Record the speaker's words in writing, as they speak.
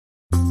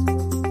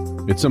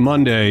It's a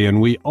Monday, and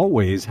we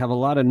always have a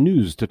lot of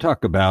news to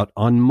talk about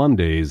on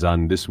Mondays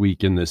on This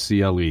Week in the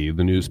CLE,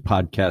 the news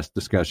podcast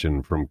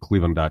discussion from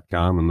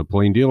Cleveland.com and The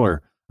Plain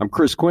Dealer. I'm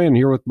Chris Quinn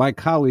here with my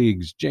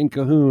colleagues, Jane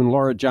Cahoon,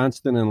 Laura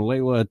Johnston, and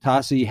Layla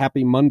Atassi.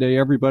 Happy Monday,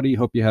 everybody.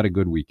 Hope you had a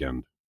good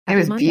weekend. It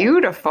was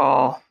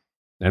beautiful.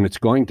 And it's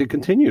going to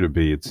continue to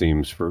be, it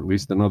seems, for at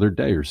least another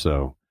day or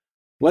so.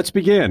 Let's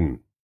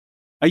begin.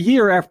 A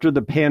year after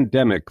the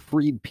pandemic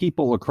freed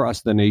people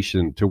across the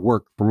nation to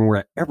work from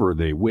wherever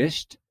they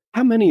wished,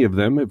 how many of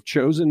them have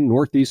chosen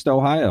Northeast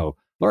Ohio?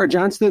 Laura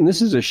Johnston,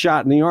 this is a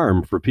shot in the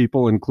arm for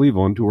people in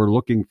Cleveland who are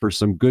looking for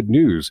some good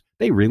news.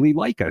 They really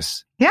like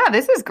us. Yeah,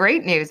 this is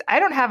great news. I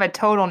don't have a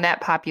total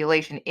net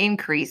population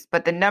increase,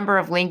 but the number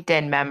of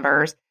LinkedIn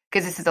members,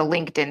 because this is a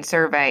LinkedIn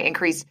survey,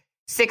 increased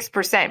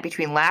 6%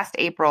 between last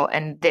April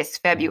and this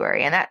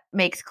February. And that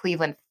makes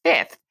Cleveland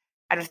fifth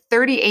out of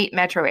 38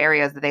 metro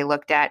areas that they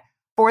looked at.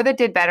 Four that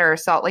did better are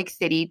Salt Lake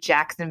City,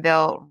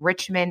 Jacksonville,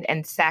 Richmond,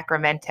 and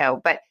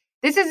Sacramento. But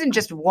this isn't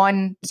just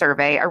one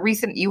survey. A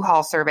recent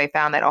U-Haul survey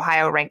found that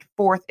Ohio ranked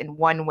fourth in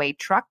one-way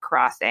truck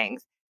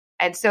crossings.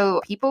 And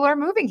so people are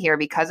moving here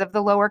because of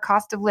the lower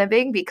cost of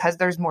living, because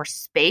there's more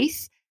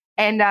space.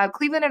 And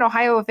Cleveland and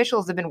Ohio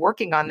officials have been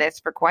working on this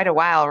for quite a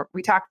while.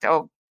 We talked,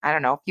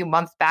 a few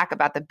months back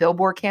about the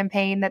billboard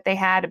campaign that they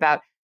had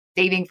about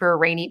saving for a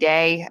rainy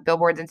day,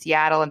 billboards in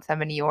Seattle and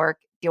some in New York.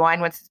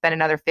 DeWine wants to spend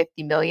another $50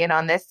 million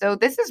on this. So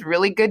this is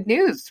really good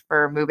news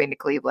for moving to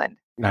Cleveland.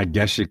 I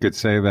guess you could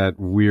say that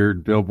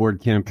weird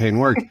billboard campaign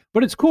worked,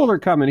 but it's cool they're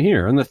coming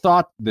here. And the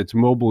thought that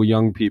mobile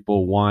young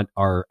people want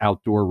our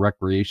outdoor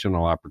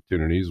recreational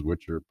opportunities,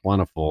 which are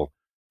plentiful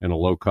and a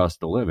low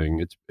cost of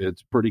living,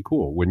 it's pretty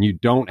cool. When you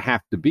don't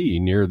have to be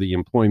near the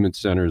employment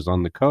centers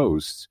on the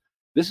coasts,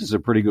 this is a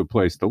pretty good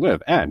place to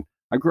live. And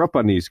I grew up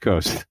on the East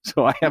Coast,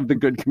 so I have the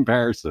good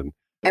comparison.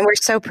 And we're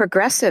so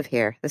progressive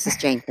here. This is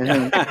Jane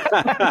Cahoon.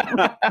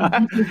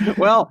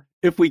 Well,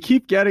 if we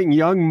keep getting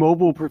young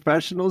mobile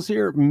professionals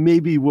here,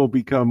 maybe we'll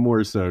become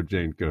more so,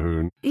 Jane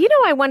Cahoon.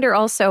 I wonder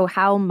also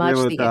how much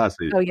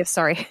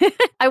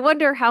I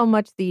wonder how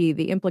much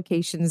the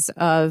implications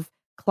of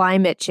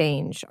climate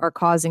change are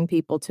causing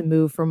people to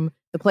move from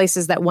the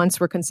places that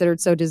once were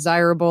considered so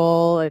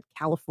desirable,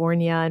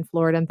 California and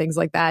Florida and things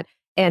like that,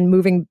 and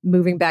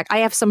moving back. I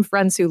have some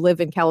friends who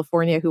live in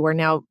California who are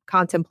now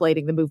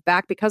contemplating the move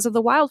back because of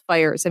the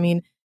wildfires. I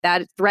mean,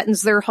 that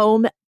threatens their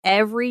home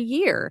every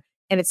year.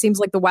 And it seems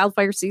like the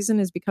wildfire season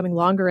is becoming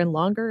longer and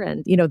longer.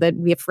 And, that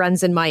we have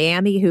friends in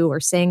Miami who are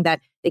saying that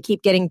they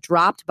keep getting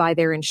dropped by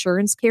their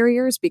insurance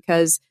carriers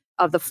because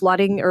of the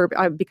flooding or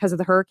because of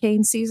the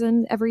hurricane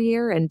season every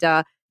year. And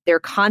they're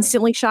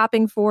constantly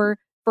shopping for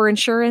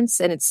insurance,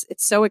 and it's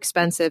so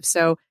expensive.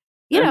 So,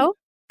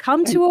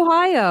 come to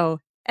Ohio.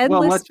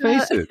 Well, let's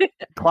face it,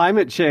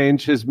 climate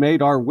change has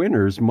made our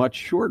winters much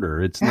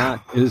shorter. It's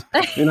not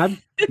and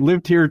I've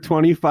lived here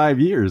 25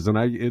 years, and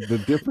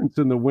the difference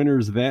in the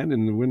winters then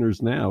and the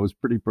winters now is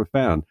pretty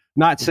profound.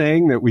 Not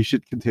saying that we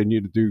should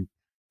continue to do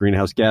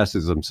greenhouse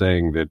gases. I'm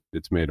saying that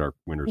it's made our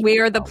winters. We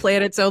are the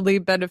planet's only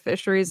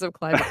beneficiaries of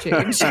climate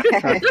change.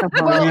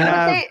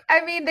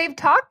 They've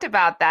talked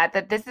about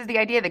that this is the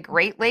idea. The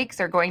Great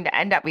Lakes are going to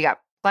end up, we got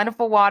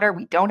plentiful water.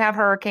 We don't have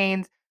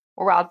hurricanes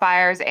or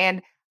wildfires.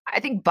 And I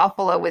think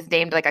Buffalo was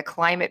named like a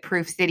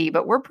climate-proof city,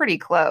 but we're pretty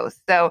close.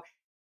 So,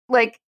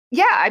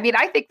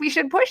 I think we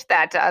should push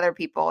that to other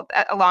people,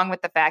 along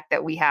with the fact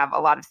that we have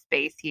a lot of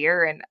space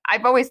here. And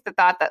I've always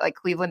thought that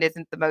Cleveland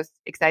isn't the most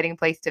exciting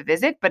place to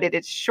visit, but it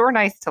is sure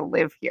nice to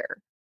live here.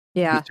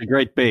 Yeah. It's a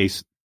great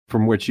base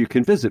from which you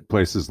can visit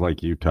places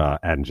like Utah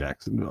and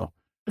Jacksonville.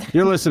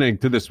 You're listening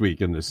to This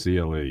Week in the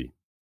CLE.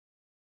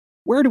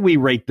 Where do we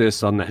rate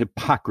this on the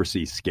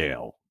hypocrisy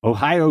scale?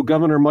 Ohio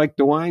Governor Mike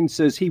DeWine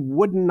says he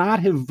would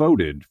not have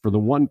voted for the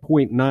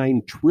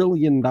 $1.9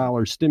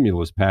 trillion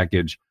stimulus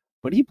package,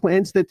 but he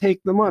plans to take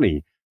the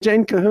money.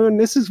 Jane Cahoon,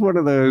 this is one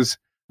of those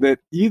that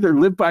you either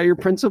live by your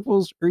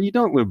principles or you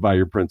don't live by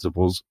your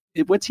principles.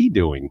 What's he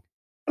doing?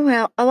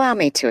 Well, allow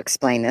me to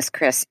explain this,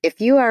 Chris.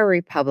 If you are a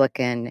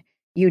Republican,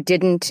 you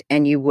didn't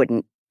and you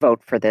wouldn't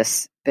vote for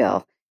this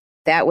bill.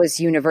 That was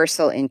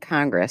universal in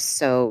Congress.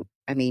 So,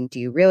 do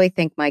you really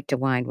think Mike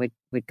DeWine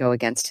would go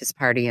against his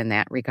party in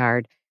that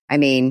regard?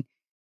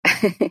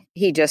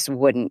 He just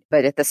wouldn't.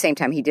 But at the same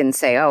time, he didn't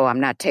say, I'm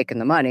not taking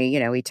the money.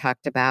 He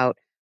talked about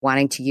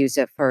wanting to use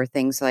it for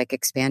things like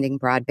expanding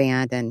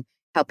broadband and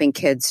helping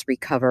kids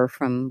recover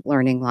from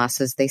learning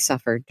losses they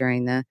suffered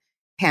during the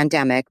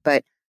pandemic.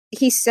 But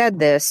he said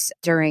this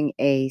during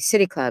a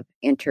City Club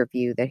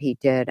interview that he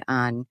did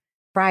on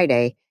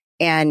Friday.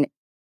 And,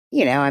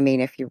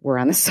 if you were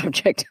on the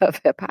subject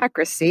of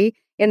hypocrisy,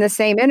 in the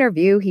same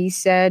interview, he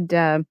said,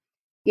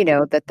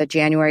 that the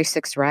January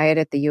 6th riot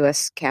at the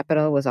U.S.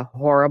 Capitol was a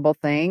horrible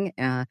thing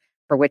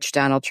for which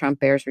Donald Trump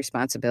bears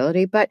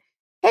responsibility. But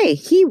hey,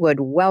 he would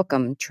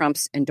welcome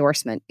Trump's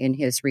endorsement in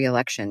his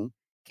reelection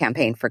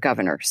campaign for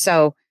governor.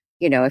 So,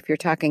 if you're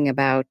talking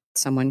about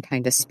someone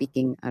kind of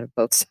speaking out of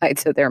both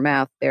sides of their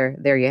mouth,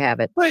 there you have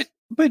it.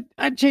 But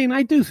Jane,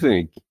 I do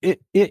think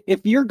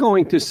if you're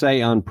going to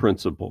say on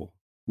principle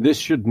this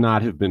should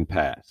not have been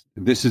passed.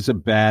 This is a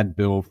bad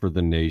bill for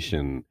the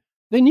nation.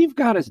 Then you've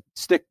got to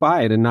stick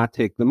by it and not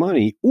take the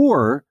money,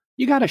 or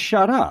you got to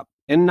shut up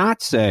and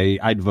not say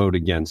I'd vote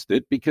against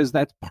it, because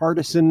that's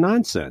partisan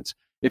nonsense.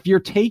 If you're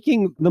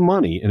taking the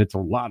money, and it's a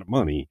lot of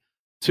money,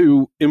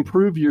 to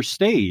improve your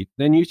state,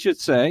 then you should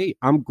say,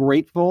 I'm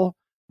grateful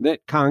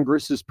that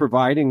Congress is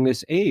providing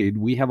this aid.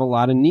 We have a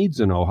lot of needs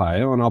in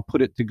Ohio, and I'll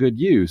put it to good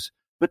use.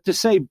 But to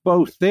say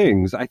both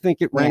things, I think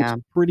it ranks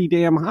pretty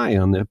damn high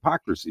on the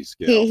hypocrisy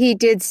scale. He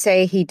did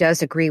say he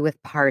does agree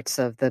with parts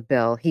of the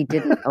bill. He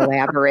didn't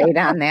elaborate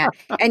on that.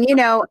 And,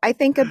 I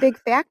think a big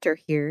factor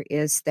here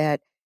is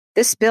that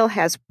this bill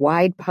has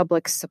wide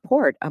public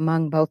support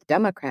among both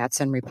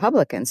Democrats and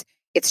Republicans.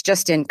 It's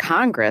just in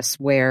Congress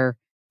where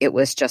it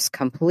was just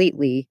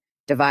completely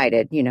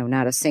divided.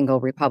 Not a single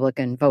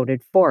Republican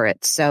voted for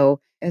it. So,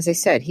 as I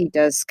said, he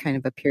does kind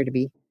of appear to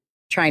be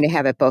trying to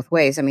have it both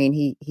ways. I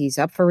mean, he's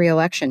up for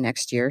re-election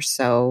next year,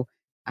 so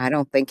I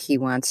don't think he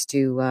wants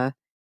to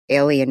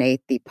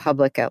alienate the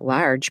public at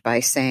large by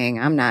saying,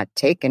 I'm not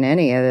taking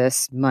any of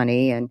this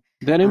money. And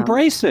then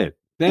embrace it.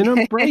 Then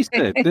embrace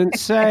it. Then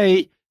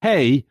say,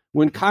 hey,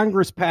 when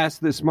Congress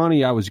passed this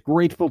money, I was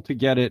grateful to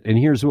get it, and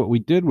here's what we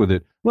did with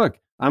it. Look,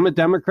 I'm a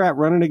Democrat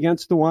running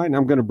against the wine.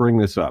 I'm going to bring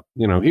this up.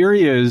 Here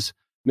he is,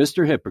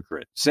 Mr.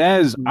 Hypocrite,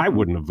 says, I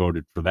wouldn't have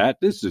voted for that.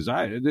 This is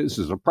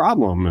a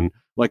problem. And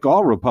like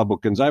all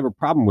Republicans, I have a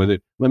problem with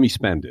it. Let me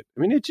spend it.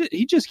 I mean,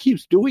 he just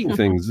keeps doing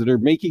things that are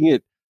making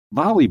it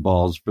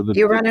volleyballs for the...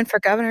 You running for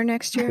governor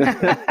next year?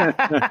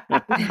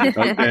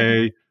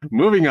 Okay,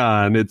 moving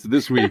on. It's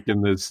This Week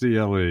in the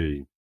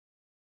CLE.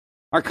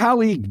 Our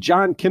colleague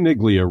John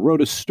Caniglia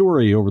wrote a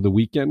story over the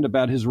weekend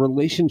about his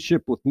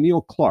relationship with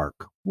Neil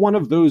Clark, one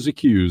of those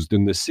accused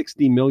in the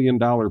 $60 million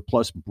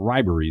plus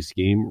bribery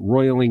scheme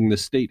roiling the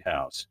State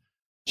House.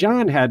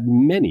 John had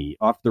many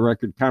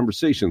off-the-record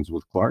conversations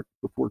with Clark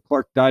before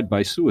Clark died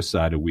by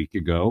suicide a week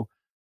ago.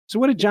 So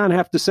what did John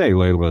have to say,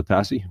 Leila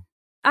Atassi?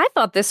 I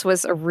thought this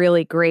was a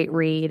really great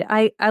read.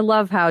 I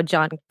love how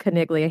John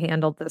Caniglia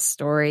handled this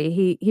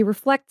story. He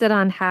reflected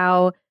on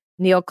how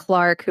Neil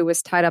Clark, who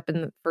was tied up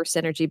in the First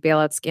Energy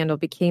bailout scandal,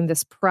 became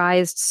this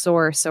prized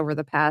source over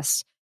the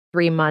past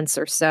 3 months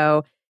or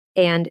so.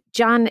 And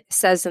John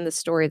says in the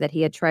story that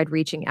he had tried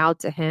reaching out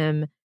to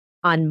him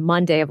on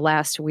Monday of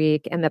last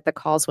week and that the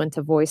calls went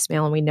to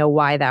voicemail. And we know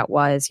why that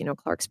was.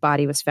 Clark's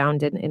body was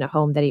found in a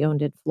home that he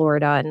owned in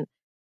Florida, and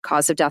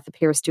cause of death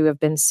appears to have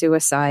been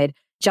suicide.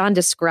 John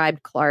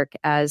described Clark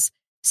as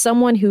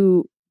someone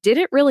who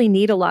didn't really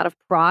need a lot of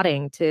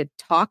prodding to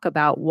talk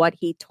about what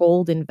he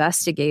told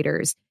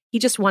investigators. He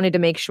just wanted to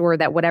make sure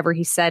that whatever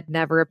he said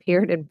never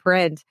appeared in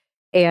print.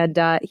 And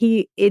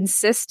he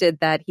insisted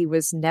that he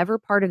was never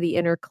part of the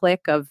inner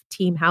clique of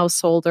Team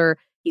Householder.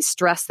 He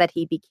stressed that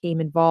he became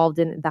involved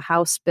in the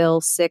House Bill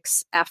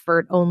 6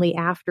 effort only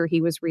after he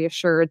was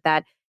reassured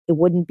that it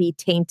wouldn't be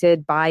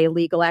tainted by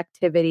illegal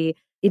activity.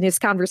 In his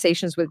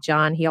conversations with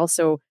John, he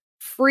also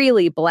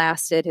freely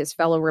blasted his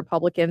fellow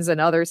Republicans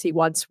and others he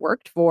once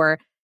worked for.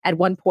 At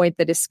one point,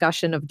 the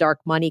discussion of dark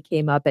money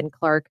came up, and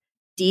Clark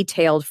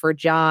detailed for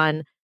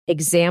John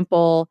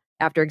example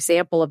after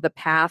example of the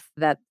path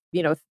that,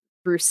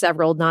 through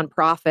several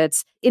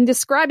nonprofits. In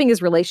describing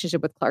his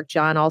relationship with Clark,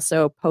 John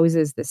also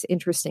poses this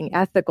interesting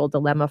ethical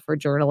dilemma for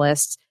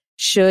journalists.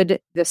 Should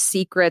the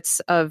secrets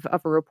of a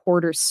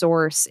reporter's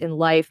source in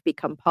life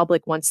become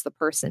public once the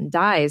person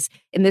dies?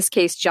 In this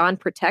case, John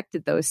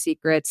protected those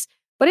secrets,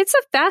 but it's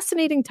a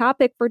fascinating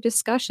topic for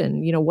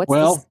discussion. What's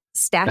the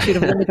statute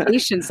of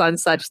limitations on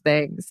such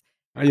things?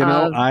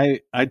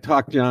 I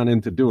talked John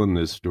into doing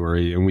this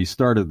story, and we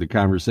started the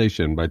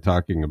conversation by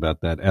talking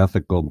about that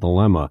ethical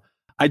dilemma.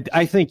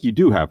 I think you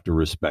do have to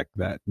respect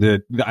that.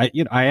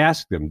 I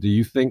asked him, do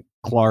you think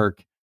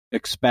Clark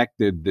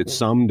expected that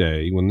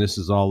someday, when this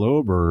is all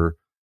over,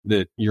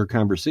 that your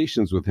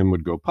conversations with him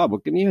would go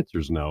public? And the answer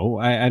is no.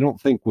 I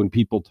don't think when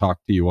people talk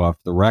to you off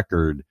the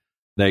record,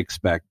 they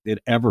expect it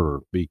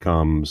ever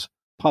becomes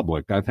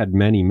public. I've had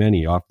many,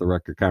 many off the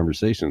record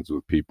conversations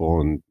with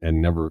people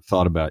and never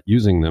thought about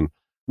using them.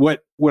 What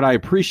I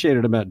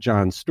appreciated about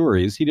John's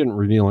story is he didn't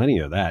reveal any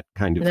of that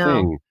kind of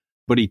thing,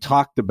 but he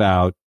talked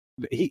about,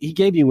 he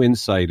gave you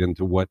insight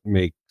into what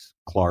makes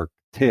Clark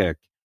tick.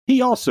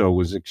 He also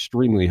was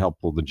extremely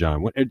helpful to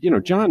John.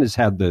 John has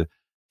had the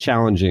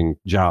challenging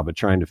job of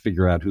trying to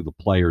figure out who the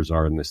players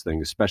are in this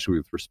thing, especially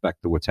with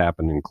respect to what's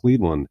happened in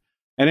Cleveland.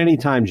 And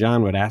anytime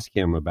John would ask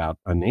him about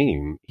a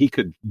name, he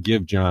could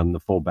give John the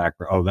full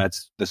background. Oh,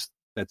 that's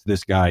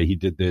this guy. He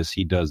did this.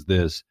 He does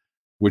this,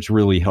 which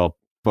really helped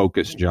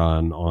focus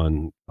John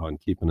on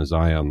keeping his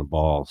eye on the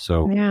ball.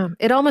 So yeah,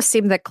 it almost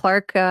seemed that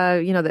Clark,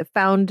 that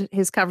found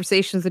his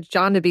conversations with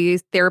John to be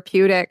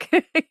therapeutic,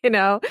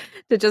 to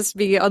just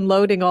be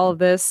unloading all of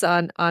this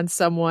on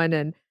someone.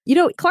 And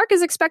Clark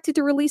is expected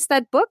to release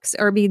that book.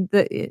 Or he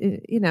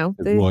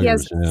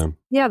has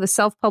the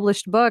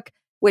self-published book,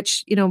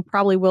 which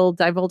probably will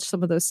divulge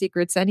some of those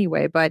secrets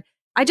anyway. But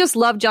I just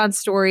love John's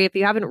story. If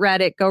you haven't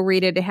read it, go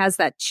read it. It has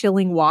that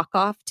chilling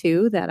walk-off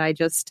too that I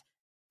just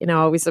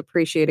always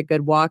appreciate a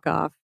good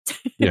walk-off.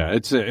 Yeah,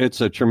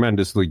 it's a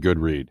tremendously good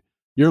read.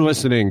 You're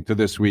listening to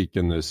This Week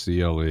in the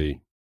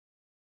CLE.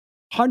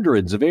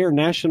 Hundreds of Air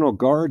National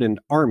Guard and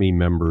Army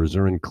members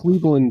are in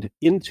Cleveland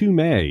into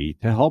May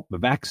to help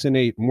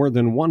vaccinate more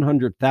than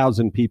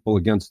 100,000 people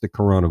against the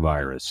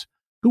coronavirus.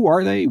 Who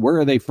are they? Where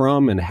are they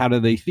from? And how do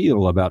they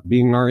feel about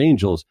being our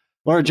angels?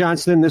 Laura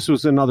Johnston, this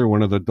was another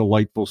one of the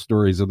delightful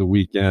stories of the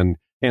weekend.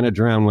 Hannah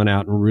Drown went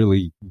out and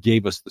really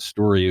gave us the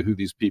story of who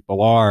these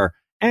people are.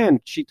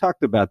 And she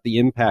talked about the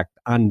impact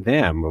on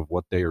them of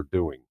what they are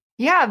doing.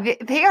 Yeah,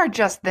 they are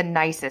just the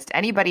nicest.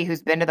 Anybody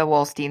who's been to the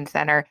Wolstein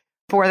Center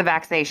for the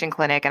vaccination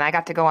clinic, and I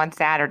got to go on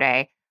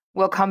Saturday,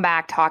 will come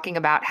back talking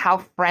about how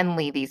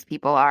friendly these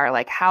people are,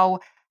 like how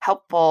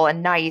helpful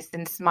and nice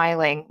and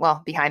smiling.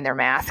 Well, behind their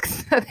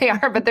masks they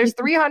are, but there's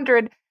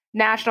 300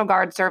 National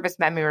Guard service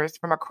members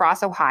from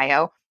across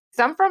Ohio,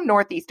 some from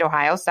Northeast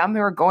Ohio, some who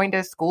are going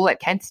to school at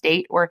Kent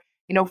State or,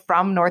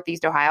 from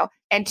Northeast Ohio,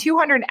 and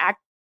 200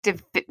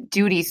 active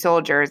duty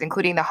soldiers,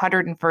 including the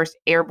 101st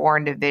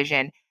Airborne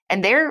Division.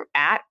 And they're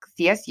at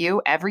CSU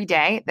every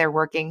day. They're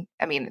working,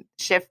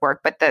 shift work,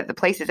 but the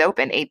place is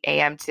open 8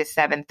 a.m. to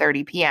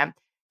 7:30 p.m.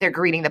 They're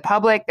greeting the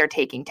public. They're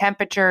taking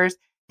temperatures.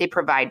 They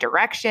provide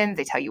directions.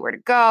 They tell you where to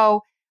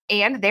go.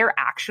 And they're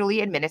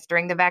actually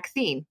administering the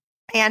vaccine.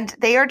 And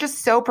they are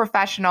just so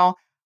professional.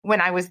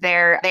 When I was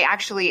there, they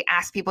actually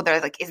asked people,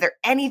 they're like, is there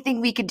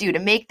anything we could do to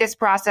make this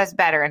process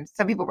better? And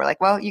some people were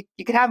like, well, you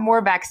could have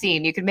more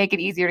vaccine. You could make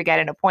it easier to get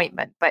an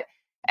appointment.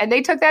 And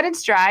they took that in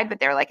stride, but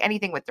they're like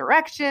anything with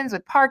directions,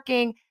 with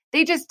parking.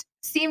 They just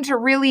seem to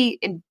really,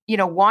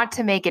 want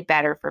to make it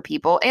better for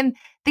people. And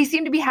they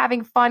seem to be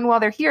having fun while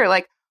they're here.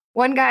 Like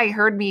one guy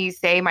heard me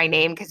say my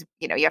name because,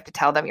 you have to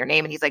tell them your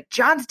name. And he's like,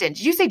 Johnston,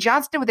 did you say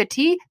Johnston with a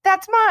T?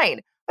 That's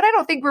mine. But I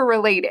don't think we're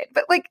related.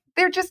 But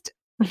they're just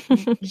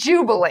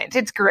jubilant.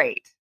 It's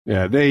great.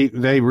 Yeah, they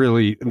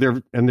really,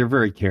 they're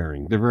very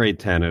caring. They're very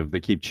attentive. They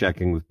keep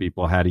checking with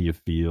people. How do you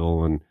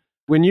feel? And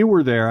when you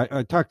were there,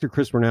 I talked to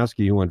Chris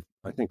Warnowski, who went,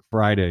 I think,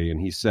 Friday, and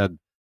he said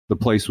the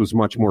place was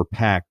much more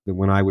packed than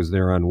when I was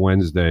there on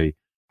Wednesday.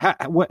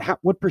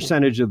 What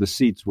percentage of the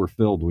seats were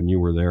filled when you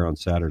were there on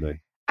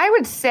Saturday? I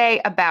would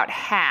say about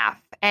half.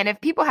 And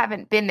if people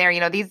haven't been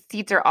there, these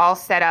seats are all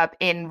set up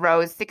in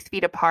rows 6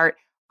 feet apart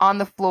on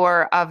the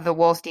floor of the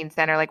Wolstein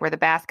Center, like where the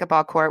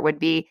basketball court would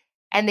be.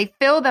 And they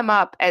fill them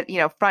up at,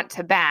 front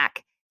to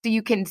back. So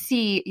you can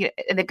see,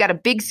 and they've got a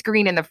big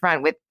screen in the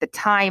front with the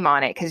time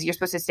on it because you're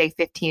supposed to stay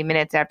 15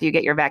 minutes after you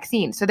get your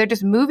vaccine. So they're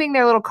just moving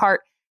their little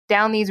cart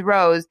down these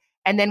rows.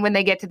 And then when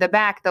they get to the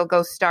back, they'll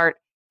go start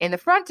in the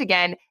front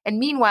again. And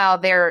meanwhile,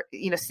 they're,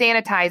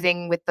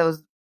 sanitizing with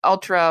those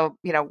ultra,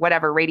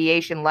 whatever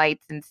radiation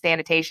lights and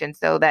sanitation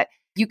so that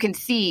you can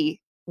see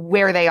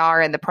where they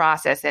are in the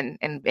process and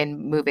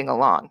moving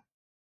along.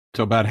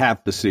 So about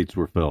half the seats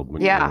were filled.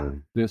 When yeah.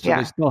 They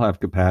still have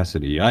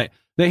capacity.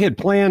 They had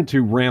planned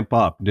to ramp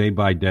up day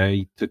by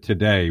day to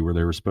today, where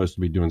they were supposed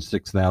to be doing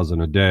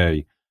 6,000 a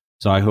day.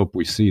 So I hope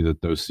we see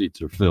that those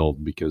seats are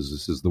filled because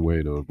this is the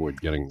way to avoid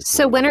getting.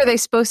 So when are they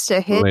supposed to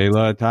hit?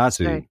 Layla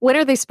Tassi. Sorry. When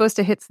are they supposed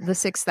to hit the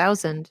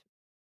 6,000?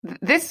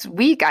 This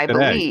week, I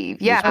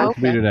believe. Yeah. It's supposed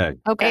to be today.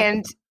 Okay.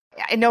 And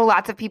I know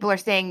lots of people are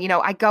saying,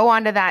 I go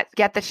onto that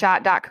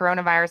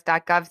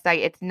gettheshot.coronavirus.gov site.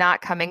 It's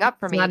not coming up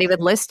for me. It's not even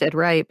listed,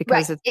 right?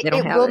 Because right. It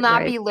will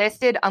not be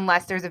listed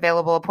unless there's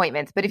available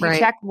appointments. But if you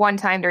check one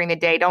time during the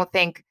day, don't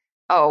think,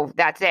 oh,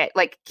 that's it.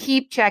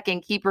 Keep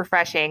checking, keep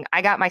refreshing.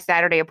 I got my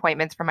Saturday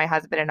appointments for my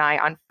husband and I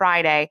on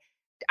Friday.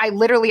 I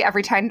literally,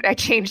 every time I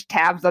changed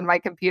tabs on my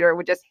computer,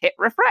 would just hit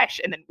refresh.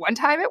 And then one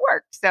time it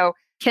worked. So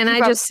can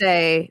I just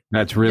say,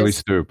 that's really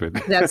stupid.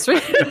 That's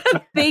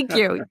thank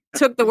you.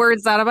 Took the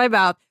words out of my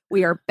mouth.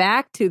 We are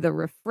back to the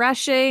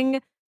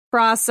refreshing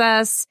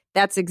process.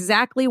 That's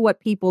exactly what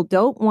people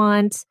don't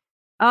want.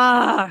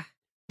 The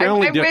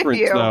only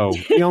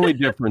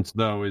difference,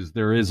 though, is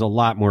there is a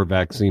lot more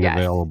vaccine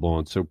available.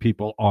 And so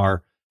people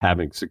are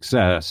having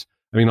success.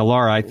 I mean,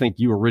 Laura, I think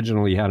you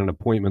originally had an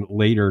appointment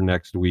later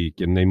next week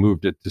and they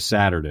moved it to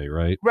Saturday,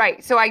 right?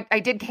 Right. So I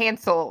did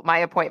cancel my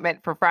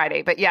appointment for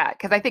Friday. But yeah,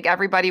 because I think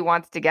everybody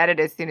wants to get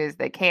it as soon as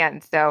they can.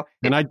 So,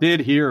 and I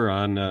did hear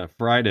on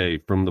Friday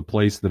from the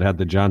place that had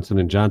the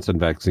Johnson & Johnson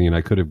vaccine,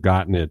 I could have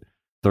gotten it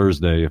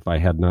Thursday if I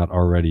had not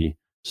already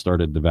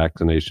started the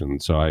vaccination.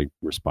 So I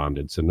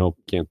responded, said, nope,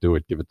 can't do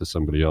it. Give it to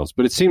somebody else.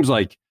 But it seems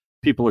like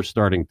people are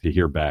starting to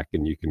hear back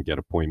and you can get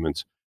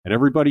appointments. And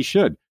everybody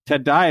should.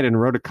 Ted Dieten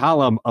wrote a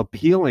column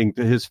appealing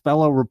to his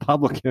fellow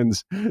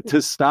Republicans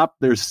to stop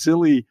their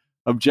silly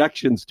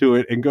objections to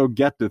it and go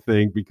get the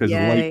thing because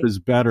life is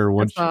better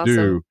once you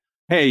do.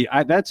 Hey,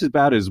 that's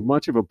about as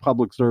much of a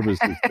public service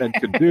as Ted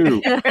could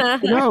do.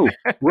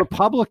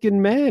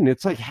 Republican men,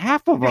 it's like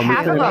half of them.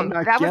 Half of them.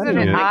 That was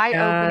an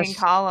eye-opening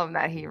column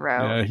that he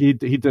wrote. Yeah, he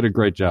did a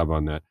great job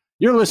on that.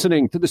 You're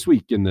listening to This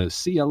Week in the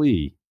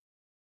CLE.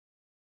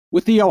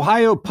 With the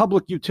Ohio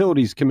Public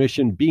Utilities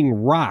Commission being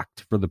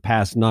rocked for the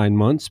past 9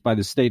 months by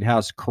the State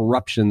House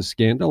corruption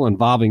scandal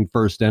involving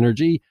First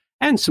Energy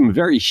and some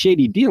very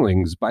shady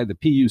dealings by the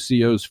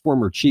PUCO's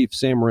former chief,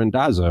 Sam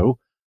Randazzo,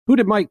 who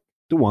did Mike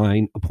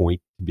DeWine appoint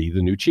to be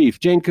the new chief.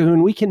 Jane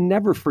Cahoon, we can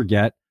never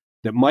forget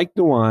that Mike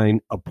DeWine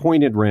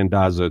appointed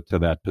Randazzo to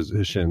that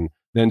position,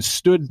 then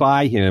stood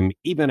by him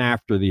even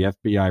after the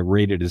FBI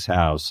raided his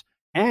house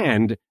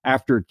and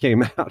after it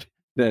came out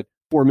that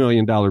 $4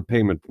 million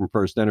payment from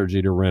First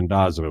Energy to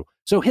Randazzo.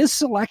 So his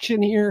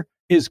selection here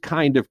is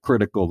kind of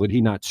critical that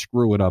he not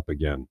screw it up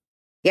again.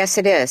 Yes,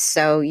 it is.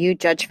 So you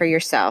judge for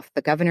yourself.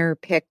 The governor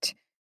picked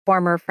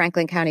former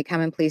Franklin County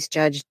Common Pleas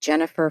Judge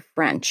Jennifer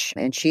French,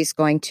 and she's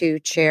going to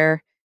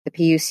chair the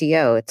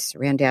PUCO. It's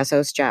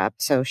Randazzo's job.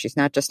 So she's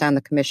not just on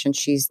the commission,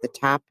 she's the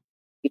top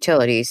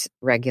utilities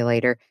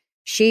regulator.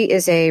 She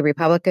is a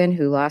Republican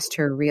who lost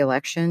her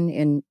reelection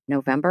in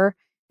November.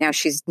 Now,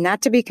 she's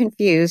not to be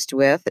confused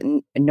with,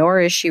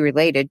 nor is she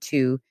related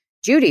to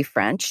Judy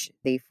French,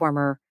 the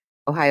former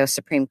Ohio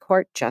Supreme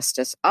Court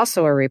justice,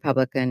 also a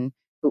Republican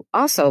who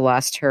also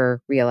lost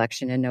her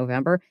reelection in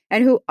November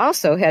and who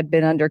also had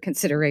been under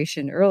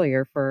consideration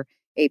earlier for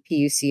a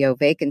PUCO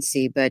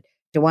vacancy. But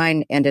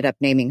DeWine ended up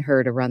naming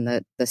her to run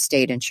the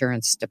state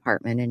insurance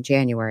department in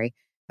January.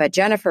 But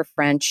Jennifer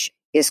French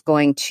is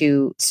going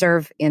to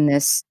serve in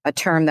a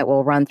term that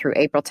will run through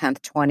April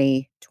 10th,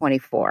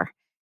 2024.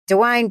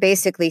 DeWine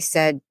basically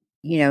said,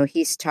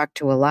 he's talked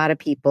to a lot of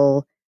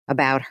people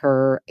about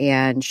her,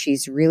 and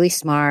she's really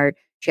smart.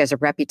 She has a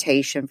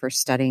reputation for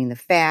studying the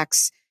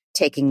facts,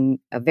 taking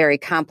a very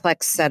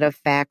complex set of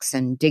facts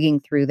and digging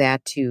through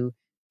that to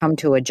come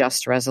to a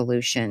just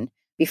resolution.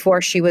 Before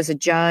she was a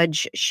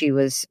judge, she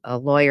was a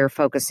lawyer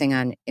focusing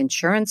on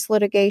insurance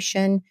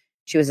litigation.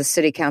 She was a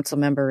city council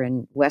member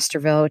in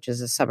Westerville, which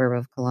is a suburb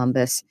of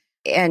Columbus.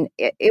 And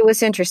it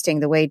was interesting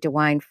the way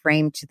DeWine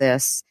framed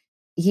this.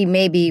 He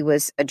maybe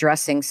was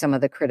addressing some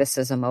of the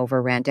criticism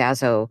over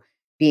Randazzo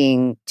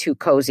being too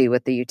cozy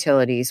with the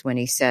utilities when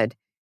he said,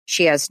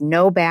 she has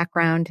no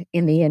background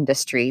in the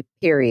industry,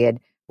 period,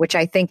 which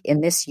I think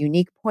in this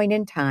unique point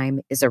in time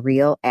is a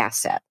real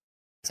asset.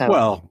 So,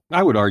 well,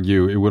 I would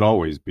argue it would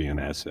always be an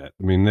asset.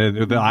 I mean,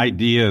 the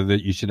idea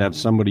that you should have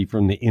somebody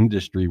from the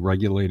industry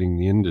regulating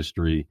the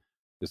industry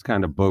is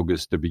kind of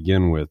bogus to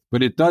begin with.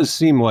 But it does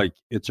seem like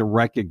it's a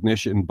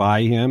recognition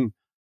by him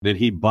that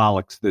he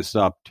bollocks this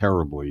up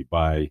terribly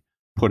by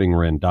putting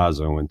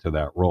Randazzo into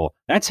that role.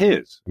 That's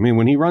his. I mean,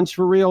 when he runs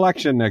for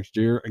re-election next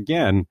year,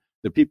 again,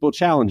 the people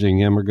challenging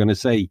him are going to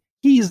say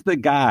he's the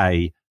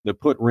guy that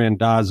put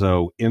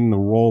Randazzo in the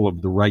role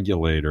of the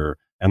regulator,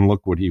 and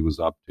look what he was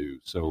up to.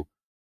 So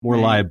more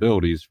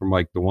liabilities for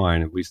Mike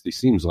DeWine. At least he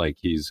seems like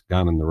he's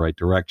gone in the right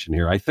direction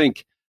here. I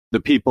think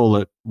the people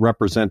that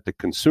represent the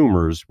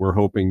consumers were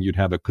hoping you'd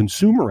have a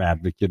consumer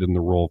advocate in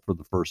the role for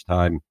the first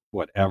time,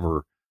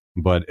 whatever.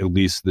 But at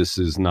least this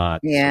is not.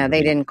 Yeah,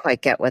 they didn't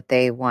quite get what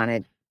they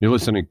wanted. You're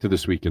listening to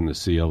This Week in the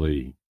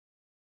CLE.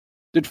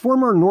 Did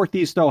former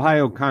Northeast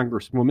Ohio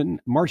Congresswoman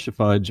Marcia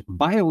Fudge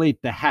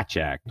violate the Hatch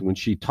Act when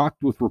she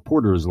talked with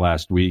reporters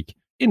last week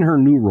in her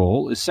new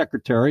role as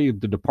Secretary of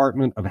the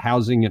Department of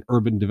Housing and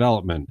Urban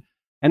Development?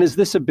 And is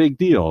this a big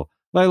deal?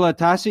 Leila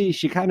Tassi,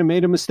 she kind of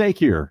made a mistake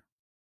here.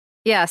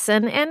 Yes,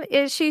 and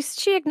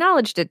she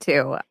acknowledged it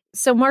too.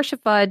 So Marcia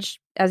Fudge,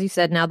 as you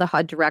said, now the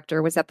HUD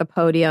director, was at the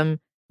podium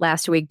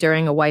last week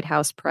during a White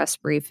House press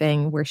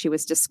briefing where she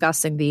was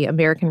discussing the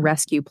American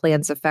Rescue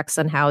Plan's effects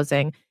on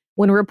housing.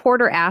 When a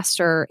reporter asked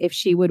her if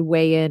she would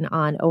weigh in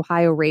on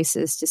Ohio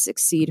races to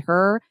succeed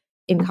her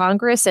in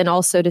Congress and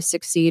also to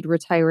succeed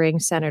retiring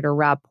Senator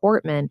Rob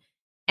Portman,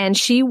 and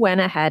she went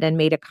ahead and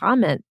made a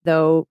comment,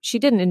 though she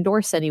didn't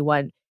endorse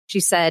anyone. She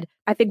said,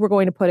 I think we're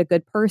going to put a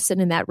good person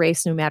in that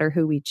race no matter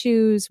who we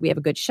choose. We have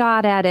a good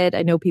shot at it.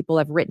 I know people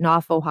have written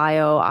off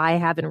Ohio. I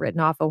haven't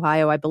written off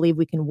Ohio. I believe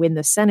we can win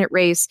the Senate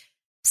race.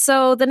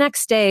 So the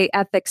next day,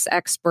 ethics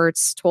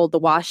experts told the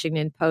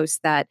Washington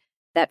Post that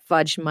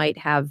Fudge might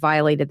have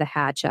violated the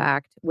Hatch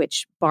Act,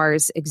 which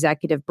bars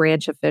executive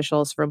branch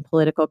officials from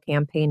political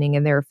campaigning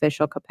in their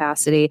official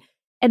capacity.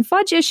 And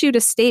Fudge issued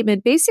a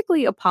statement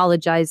basically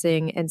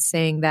apologizing and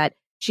saying that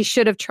she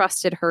should have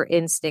trusted her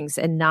instincts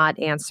and not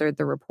answered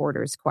the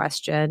reporter's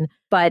question.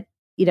 But,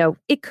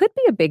 it could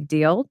be a big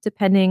deal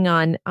depending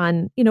on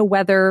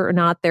whether or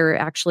not there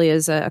actually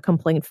is a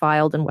complaint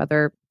filed and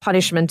whether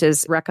punishment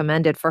is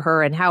recommended for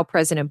her and how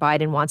President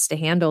Biden wants to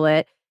handle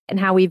it and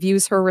how he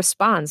views her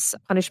response.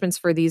 Punishments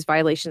for these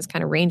violations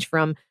kind of range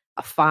from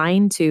a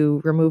fine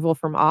to removal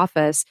from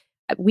office.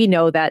 We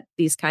know that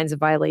these kinds of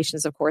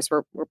violations, of course,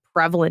 were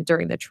prevalent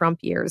during the Trump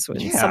years. When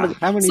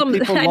how many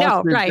people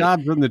lost their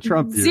jobs in the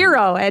Trump years?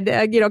 Zero. And,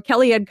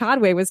 Kellyanne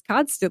Conway was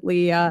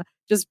constantly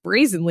just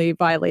brazenly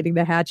violating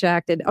the Hatch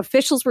Act. And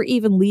officials were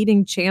even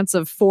leading chants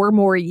of 4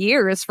 more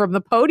years from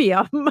the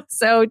podium.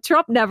 So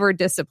Trump never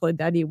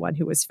disciplined anyone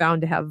who was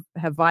found to have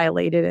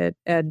violated it.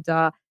 And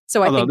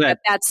so I think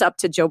that's up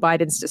to Joe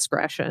Biden's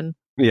discretion.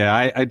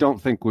 Yeah, I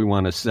don't think we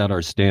want to set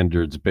our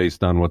standards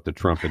based on what the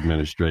Trump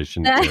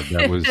administration did.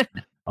 That was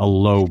a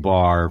low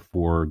bar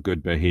for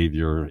good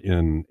behavior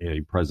in a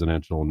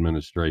presidential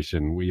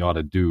administration. We ought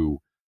to do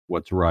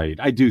what's right.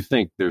 I do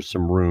think there's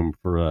some room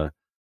for a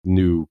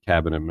new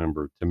cabinet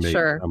member to make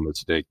a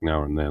mistake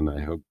now and then.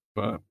 I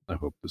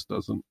hope this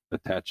doesn't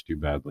attach too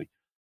badly.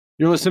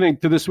 You're listening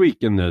to This Week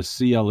in the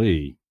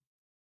CLE.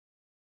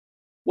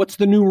 What's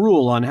the new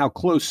rule on how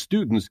close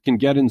students can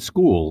get in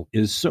school?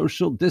 Is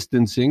social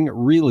distancing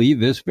really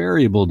this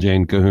variable,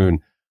 Jane Cahoon?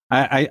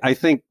 I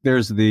think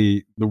there's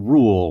the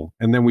rule,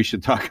 and then we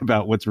should talk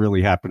about what's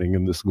really happening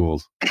in the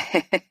schools.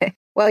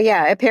 Well,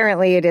 yeah,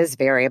 apparently it is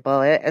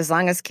variable as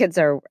long as kids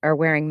are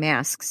wearing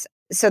masks.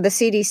 So the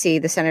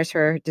CDC, the Centers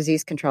for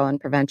Disease Control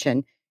and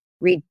Prevention,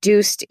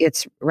 reduced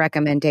its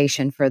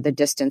recommendation for the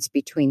distance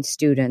between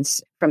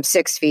students from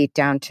 6 feet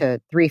down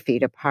to 3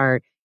 feet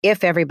apart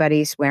if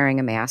everybody's wearing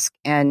a mask.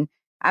 And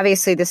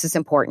obviously this is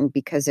important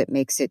because it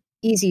makes it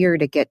easier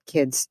to get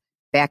kids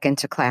back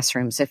into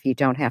classrooms if you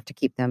don't have to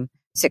keep them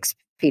 6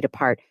 feet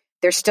apart.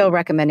 They're still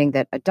recommending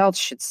that adults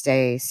should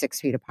stay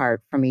 6 feet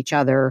apart from each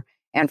other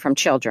and from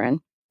children.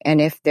 And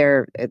if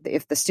the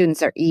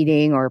students are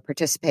eating or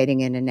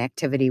participating in an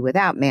activity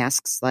without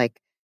masks,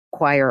 like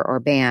choir or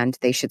band,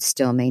 they should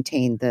still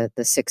maintain the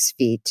 6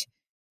 feet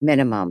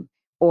minimum.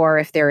 Or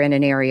if they're in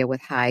an area with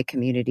high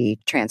community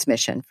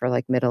transmission for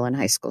like middle and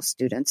high school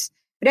students.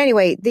 But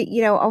anyway,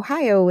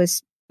 Ohio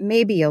is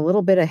maybe a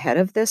little bit ahead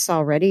of this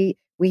already.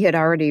 We had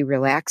already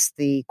relaxed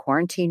the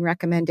quarantine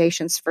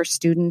recommendations for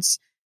students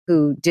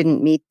who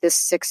didn't meet this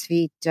 6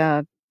 feet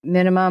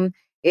minimum.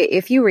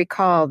 If you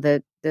recall,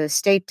 the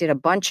state did a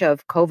bunch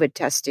of COVID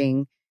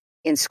testing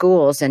in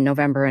schools in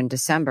November and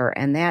December,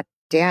 and that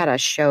data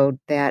showed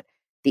that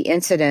the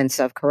incidence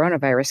of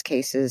coronavirus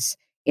cases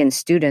in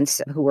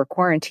students who were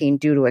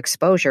quarantined due to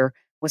exposure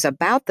was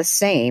about the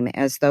same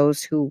as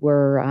those who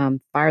were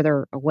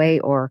farther away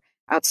or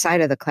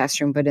outside of the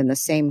classroom, but in the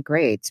same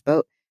grades.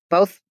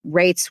 Both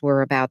rates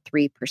were about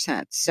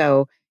 3%.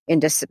 So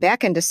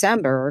back in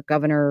December,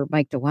 Governor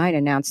Mike DeWine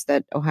announced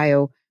that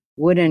Ohio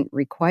wouldn't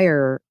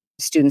require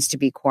students to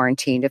be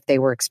quarantined if they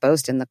were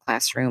exposed in the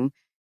classroom,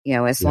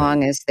 as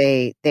long as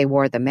they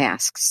wore the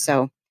masks.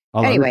 So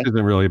anyway, this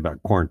isn't really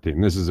about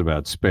quarantine. This is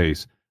about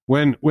space.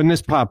 When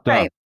this popped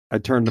up, I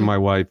turned to my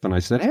wife and I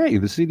said, "Hey,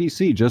 the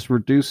CDC just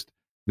reduced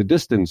the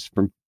distance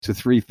to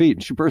 3 feet."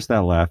 And she burst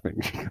out laughing.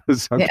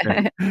 Because,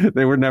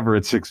 they were never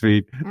at 6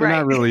 feet. They're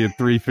not really at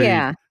 3 feet.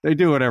 Yeah. They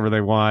do whatever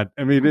they want.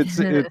 I mean, it's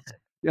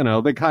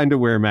they kind of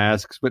wear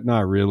masks, but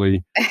not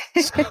really.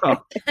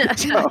 So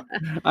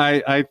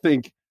I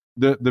think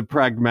the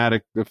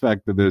pragmatic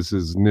effect of this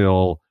is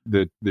nil.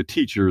 The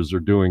teachers are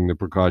doing the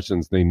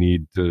precautions they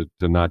need to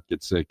not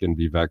get sick and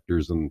be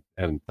vectors.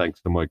 And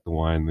thanks to Mike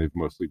DeWine, they've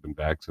mostly been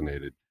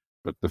vaccinated.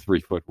 But the 3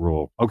 foot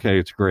rule, okay,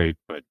 it's great,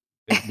 but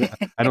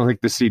I don't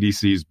think the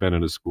CDC's been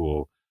in a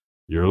school.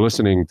 You're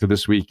listening to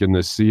This Week in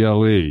the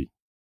CLE.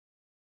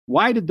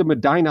 Why did the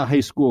Medina High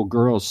School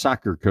girls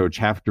soccer coach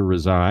have to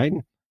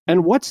resign?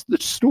 And what's the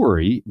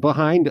story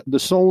behind the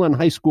Solon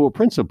High School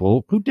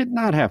principal who did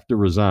not have to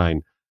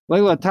resign?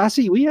 Layla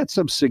Tassi, we had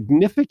some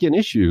significant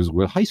issues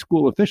with high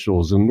school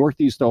officials in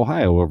Northeast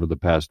Ohio over the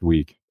past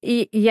week.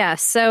 Yeah.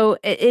 So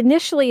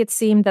initially it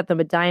seemed that the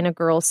Medina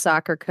girls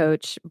soccer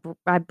coach,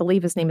 I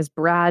believe his name is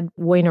Brad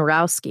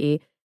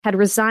Wojnarowski, had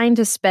resigned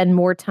to spend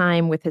more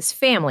time with his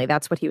family.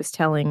 That's what he was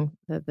telling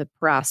the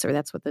press, or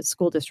that's what the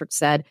school district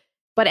said.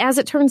 But as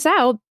it turns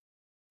out,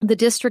 the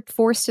district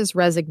forced his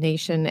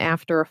resignation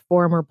after a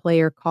former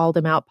player called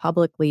him out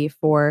publicly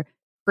for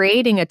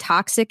creating a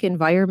toxic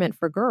environment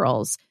for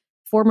girls.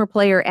 Former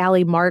player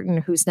Allie Martin,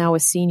 who's now a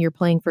senior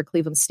playing for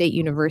Cleveland State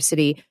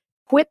University,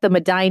 quit the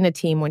Medina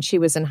team when she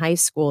was in high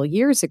school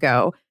years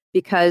ago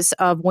because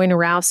of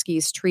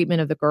Wojnarowski's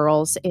treatment of the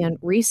girls. And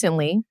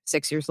recently,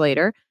 6 years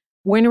later,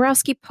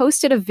 Wojnarowski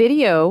posted a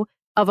video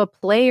of a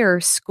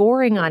player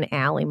scoring on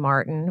Allie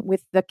Martin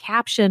with the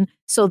caption,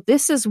 "So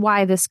this is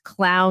why this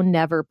clown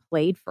never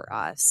played for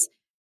us."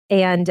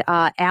 And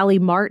Allie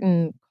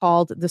Martin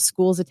called the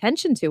school's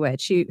attention to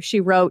it. She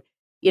wrote,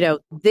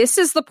 "This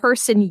is the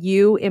person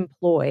you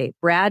employ.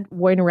 Brad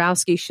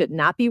Wojnarowski should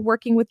not be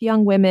working with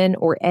young women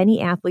or any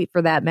athlete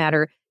for that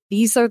matter.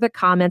 These are the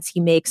comments he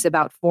makes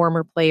about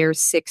former players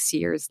 6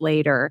 years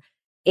later."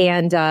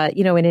 And,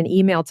 in an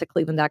email to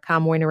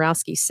Cleveland.com,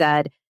 Wojnarowski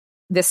said,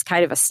 this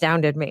kind of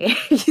astounded me.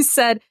 He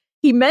said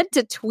he meant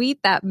to tweet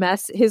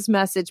his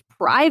message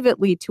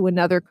privately to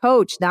another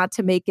coach, not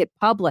to make it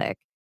public.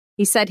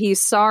 He said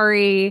he's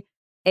sorry.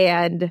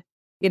 And,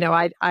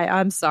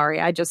 I'm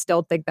sorry. I just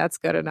don't think that's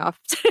good enough.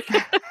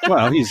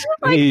 Well, who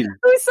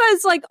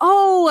says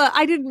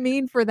I didn't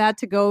mean for that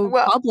to go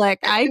public.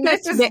 I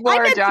meant to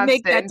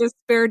make that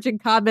disparaging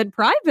comment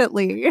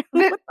privately.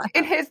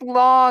 In his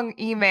long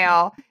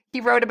email, he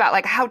wrote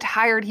about how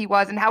tired he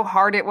was and how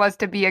hard it was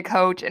to be a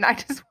coach. And I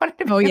just wanted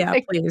to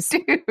be please.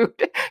 Dude,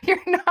 you're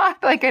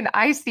not like an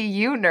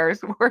ICU nurse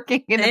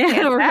working in a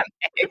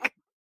pandemic.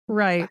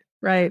 Right.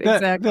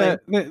 Exactly.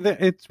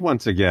 It's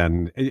once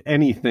again,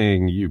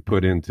 anything you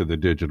put into the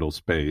digital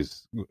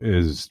space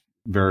has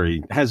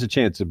a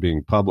chance of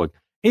being public.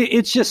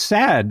 It's just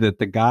sad that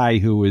the guy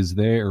who was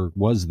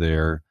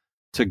there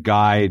to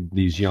guide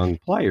these young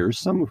players,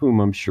 some of whom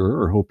I'm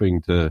sure are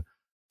hoping to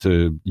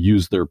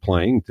use their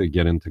playing to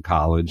get into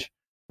college,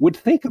 would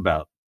think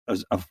about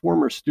a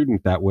former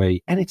student that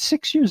way. And it's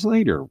 6 years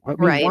later. I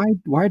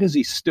mean, why does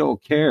he still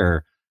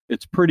care?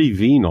 it's pretty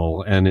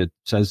venal, and it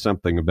says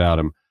something about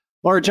him.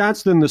 Laura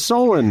Johnston, the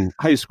Solon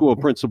High School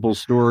principal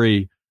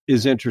story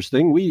is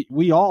interesting.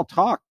 We all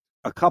talked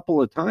a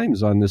couple of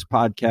times on this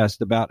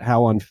podcast about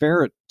how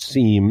unfair it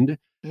seemed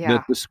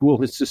that the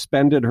school has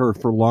suspended her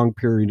for a long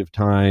period of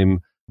time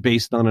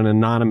based on an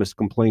anonymous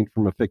complaint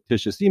from a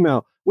fictitious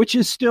email, which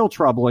is still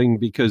troubling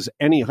because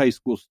any high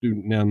school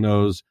student now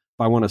knows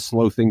if I want to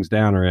slow things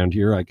down around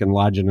here, I can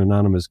lodge an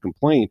anonymous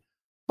complaint.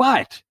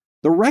 But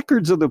the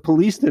records of the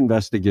police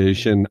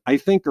investigation, I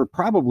think, are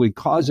probably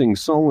causing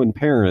Solon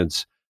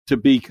parents to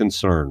be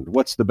concerned.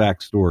 What's the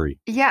backstory?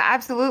 Yeah,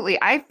 absolutely.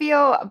 I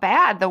feel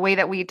bad the way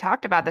that we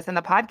talked about this in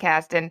the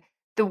podcast and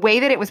the way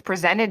that it was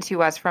presented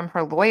to us from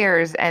her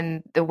lawyers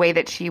and the way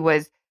that she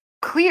was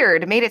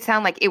cleared made it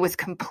sound like it was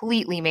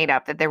completely made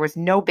up, that there was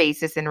no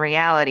basis in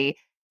reality.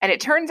 And it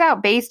turns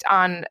out, based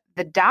on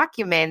the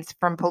documents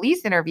from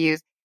police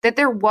interviews, that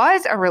there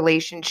was a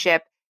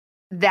relationship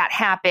that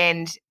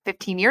happened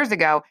 15 years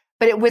ago,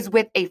 but it was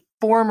with a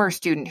former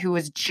student who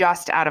was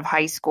just out of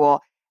high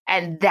school.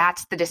 And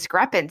that's the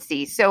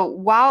discrepancy. So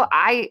while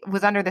I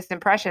was under this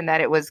impression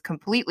that it was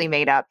completely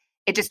made up,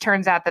 it just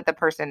turns out that the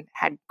person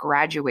had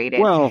graduated.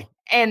 Well,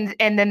 and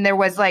then there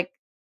was like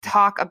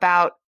talk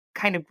about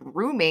kind of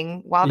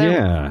grooming while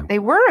they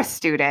were a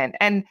student.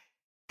 And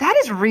that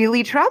is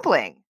really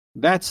troubling.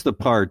 That's the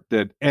part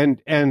that,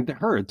 and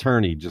her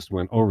attorney just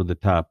went over the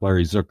top,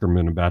 Larry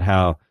Zuckerman, about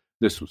how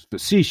this was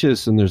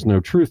facetious and there's no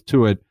truth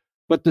to it.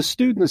 But the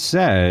student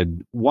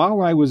said,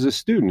 while I was a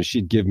student,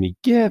 she'd give me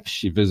gifts.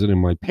 She visited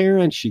my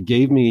parents. She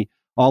gave me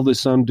all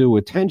this undue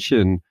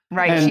attention.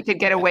 Right. And she could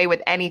get away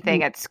with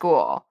anything at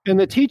school. And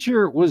the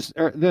teacher was,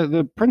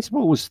 the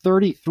principal was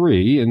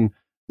 33 and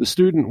the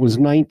student was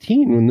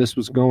 19 when this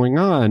was going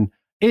on.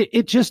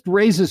 It just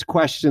raises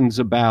questions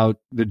about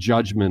the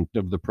judgment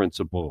of the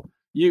principal.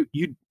 You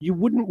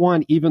wouldn't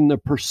want even the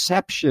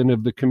perception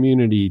of the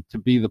community to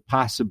be the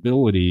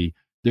possibility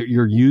that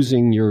you're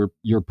using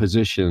your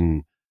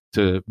position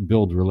to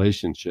build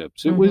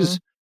relationships. It was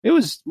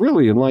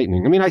really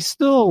enlightening. I mean,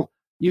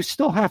 you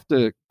still have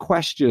to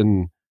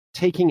question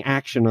taking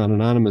action on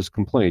anonymous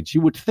complaints.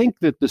 You would think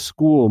that the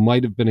school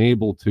might have been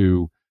able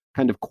to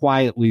kind of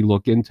quietly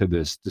look into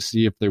this to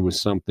see if there was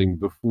something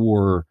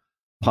before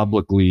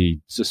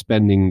publicly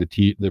suspending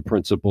the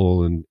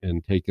principal and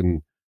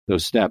taking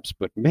those steps.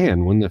 But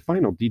man, when the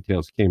final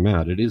details came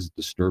out, it is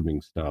disturbing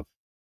stuff.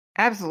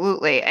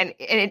 Absolutely. And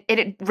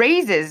it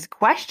raises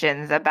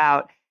questions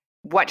about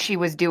what she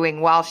was doing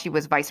while she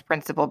was vice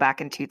principal back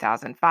in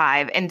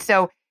 2005. And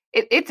so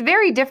it's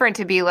very different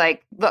to be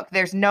like, look,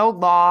 there's no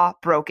law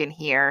broken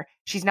here.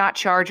 She's not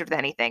charged with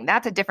anything.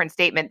 That's a different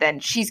statement than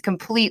she's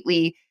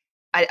completely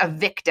a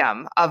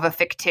victim of a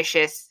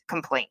fictitious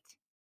complaint.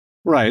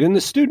 Right. And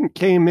the student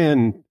came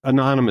in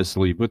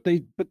anonymously, but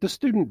the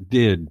student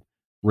did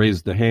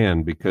raise the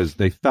hand because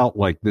they felt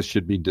like this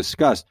should be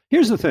discussed.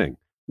 Here's the thing.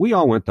 We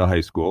all went to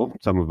high school,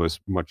 some of us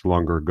much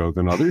longer ago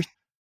than others.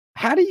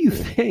 How do you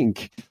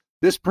think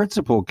this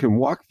principal can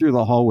walk through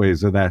the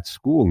hallways of that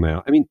school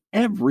now? I mean,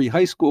 every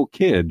high school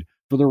kid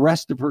for the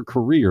rest of her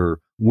career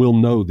will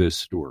know this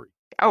story.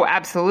 Oh,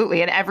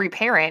 absolutely. And every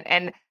parent.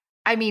 And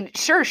I mean,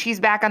 sure, she's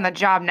back on the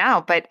job now,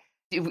 but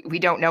we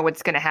don't know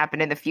what's going to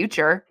happen in the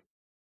future.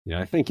 Yeah,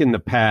 I think in the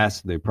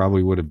past, they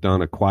probably would have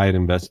done a quiet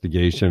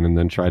investigation and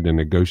then tried to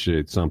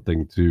negotiate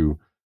something to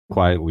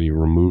quietly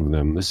remove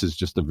them. This is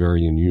just a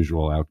very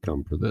unusual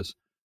outcome for this.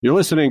 You're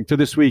listening to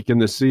This Week in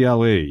the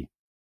CLE.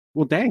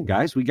 Well, dang,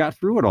 guys, we got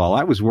through it all.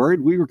 I was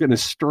worried we were going to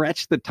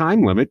stretch the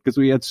time limit because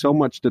we had so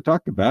much to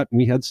talk about, and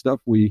we had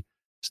stuff we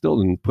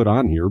still didn't put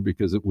on here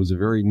because it was a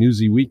very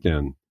newsy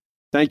weekend.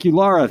 Thank you,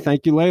 Laura.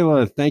 Thank you,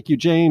 Layla. Thank you,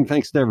 Jane.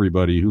 Thanks to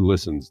everybody who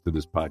listens to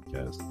this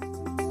podcast.